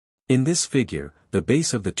In this figure, the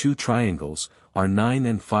base of the two triangles are 9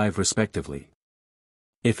 and 5 respectively.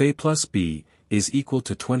 If a plus b is equal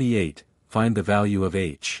to 28, find the value of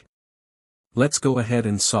h. Let's go ahead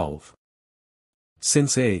and solve.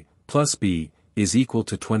 Since a plus b is equal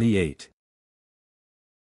to 28,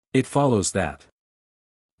 it follows that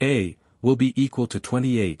a will be equal to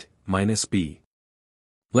 28 minus b.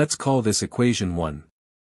 Let's call this equation 1.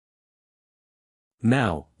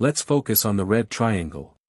 Now, let's focus on the red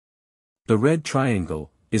triangle. The red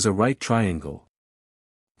triangle is a right triangle.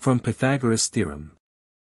 From Pythagoras Theorem,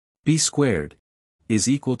 b squared is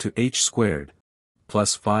equal to h squared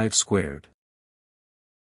plus 5 squared.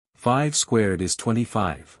 5 squared is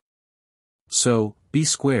 25. So, b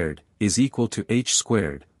squared is equal to h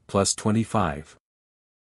squared plus 25.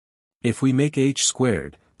 If we make h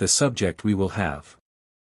squared the subject, we will have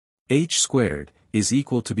h squared is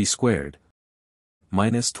equal to b squared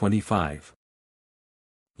minus 25.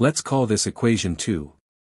 Let's call this equation 2.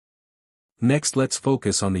 Next, let's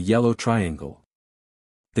focus on the yellow triangle.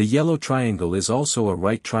 The yellow triangle is also a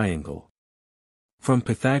right triangle. From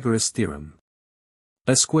Pythagoras Theorem,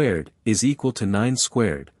 a squared is equal to 9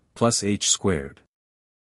 squared plus h squared.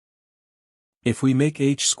 If we make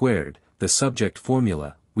h squared the subject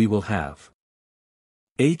formula, we will have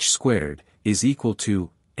h squared is equal to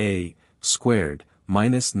a squared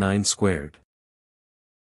minus 9 squared.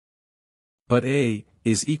 But a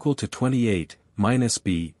is equal to 28 minus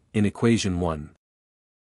b in equation 1.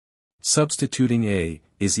 Substituting a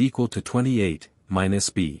is equal to 28 minus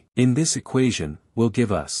b in this equation will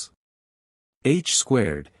give us h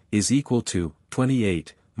squared is equal to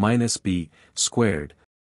 28 minus b squared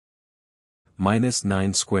minus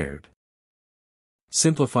 9 squared.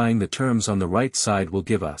 Simplifying the terms on the right side will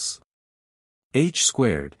give us h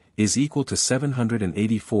squared is equal to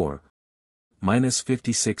 784 minus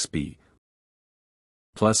 56b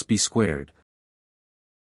plus b squared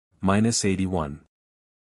minus 81.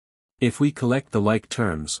 If we collect the like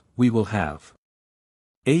terms, we will have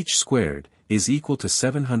h squared is equal to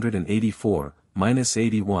 784 minus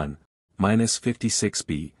 81 minus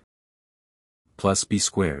 56b plus b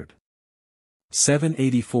squared.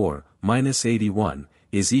 784 minus 81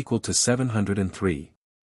 is equal to 703.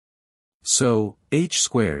 So, h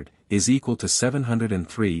squared is equal to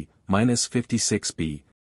 703 minus 56b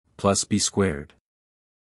plus b squared.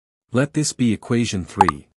 Let this be equation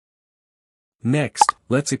 3. Next,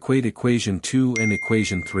 let's equate equation 2 and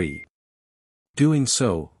equation 3. Doing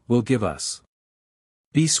so will give us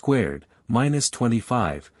b squared minus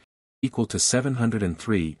 25 equal to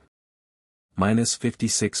 703 minus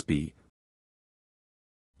 56b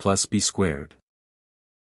plus b squared.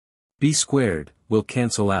 B squared will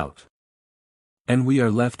cancel out, and we are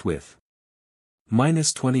left with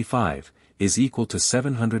minus 25 is equal to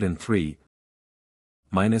 703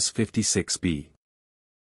 minus 56b.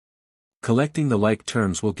 Collecting the like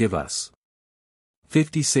terms will give us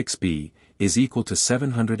 56b is equal to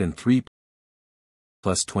 703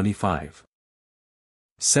 plus 25.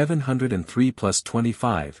 703 plus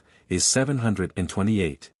 25 is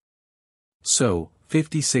 728. So,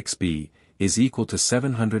 56b is equal to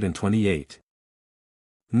 728.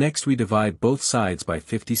 Next we divide both sides by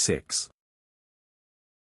 56.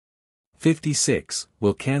 56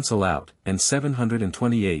 will cancel out, and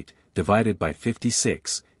 728 divided by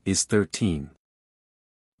 56 is 13.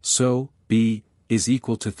 So, b is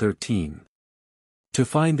equal to 13. To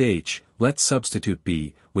find h, let's substitute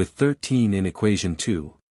b with 13 in equation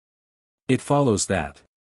 2. It follows that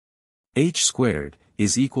h squared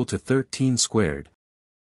is equal to 13 squared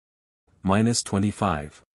minus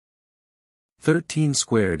 25. 13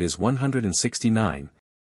 squared is 169,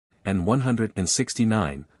 and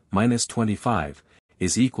 169 minus 25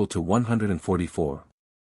 is equal to 144.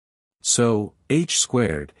 So, h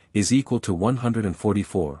squared is equal to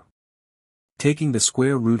 144. Taking the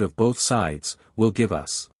square root of both sides will give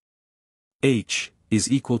us h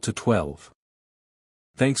is equal to 12.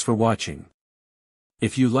 Thanks for watching.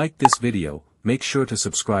 If you liked this video, make sure to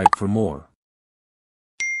subscribe for more.